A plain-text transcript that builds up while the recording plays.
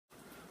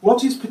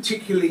What is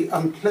particularly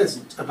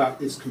unpleasant about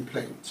this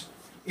complaint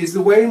is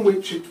the way in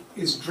which it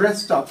is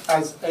dressed up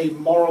as a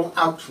moral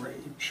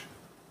outrage,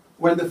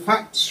 when the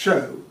facts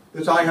show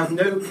that I have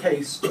no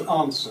case to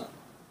answer.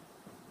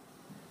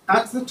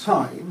 At the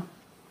time,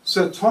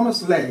 Sir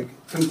Thomas Legge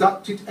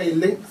conducted a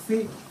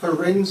lengthy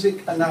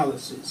forensic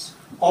analysis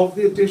of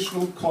the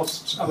additional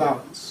costs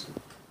allowance,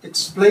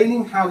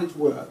 explaining how it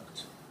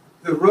worked,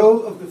 the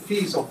role of the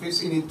Fees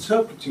Office in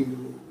interpreting the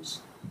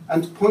rules,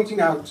 and pointing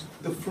out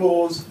the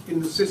flaws in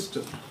the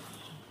system.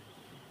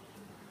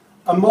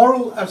 A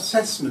moral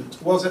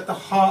assessment was at the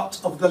heart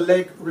of the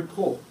Legge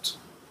report.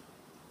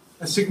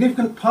 A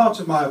significant part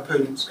of my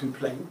opponent's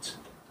complaint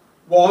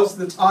was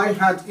that I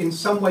had in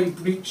some way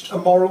breached a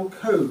moral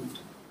code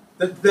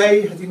that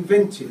they had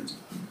invented.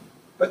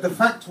 But the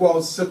fact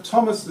was Sir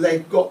Thomas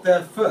Legge got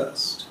there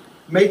first,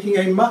 making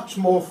a much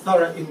more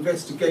thorough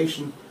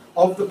investigation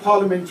of the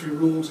parliamentary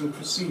rules and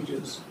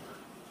procedures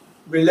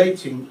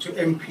relating to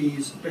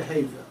MPs'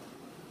 behaviour.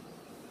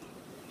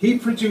 He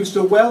produced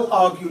a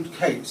well-argued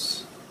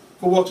case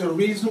for what a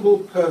reasonable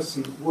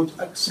person would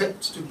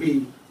accept to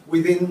be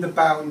within the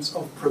bounds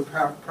of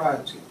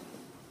propriety.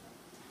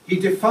 He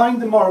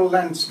defined the moral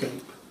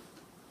landscape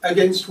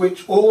against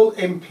which all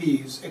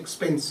MPs'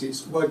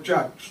 expenses were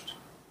judged.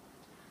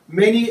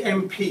 Many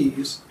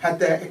MPs had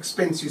their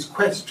expenses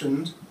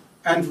questioned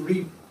and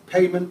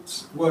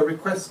repayments were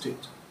requested.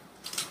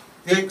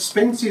 The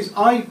expenses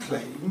I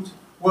claimed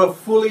were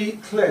fully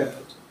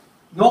cleared,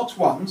 not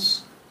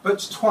once,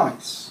 but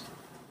twice.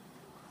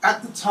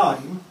 At the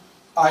time,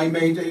 I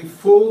made a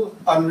full,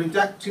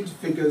 unredacted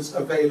figures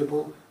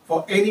available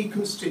for any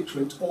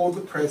constituent or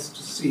the press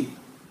to see.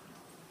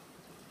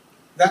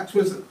 That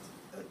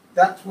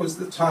was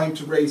the time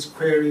to raise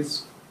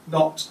queries,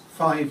 not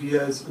 5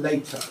 years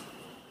later.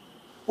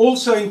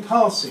 Also in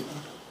passing,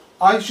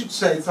 I should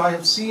say that I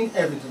have seen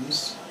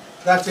evidence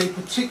that a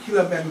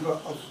particular member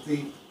of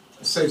the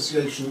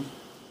association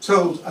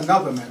told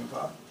another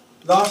member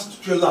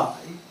last July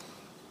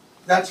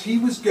that he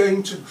was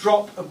going to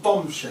drop a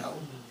bombshell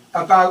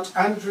about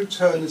Andrew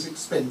Turner's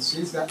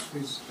expenses,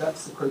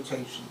 that's the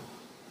quotation,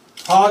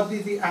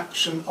 hardly the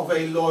action of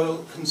a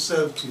loyal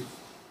Conservative.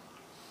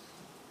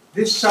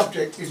 This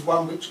subject is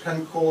one which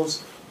can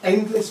cause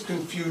endless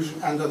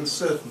confusion and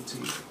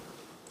uncertainty,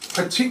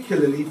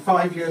 particularly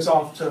 5 years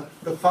after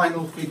the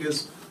final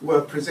figures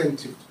were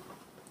presented.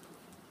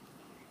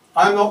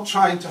 I'm not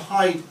trying to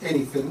hide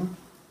anything.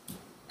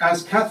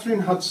 As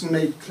Catherine Hudson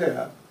made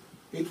clear,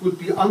 it would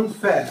be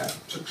unfair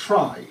to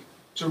try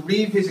to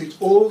revisit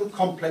all the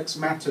complex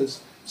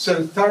matters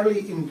so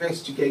thoroughly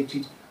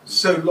investigated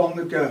so long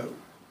ago.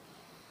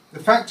 The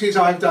fact is,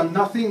 I've done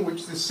nothing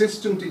which the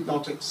system did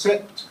not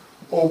accept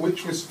or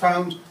which was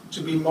found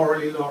to be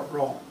morally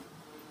wrong.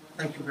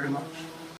 Thank you very much.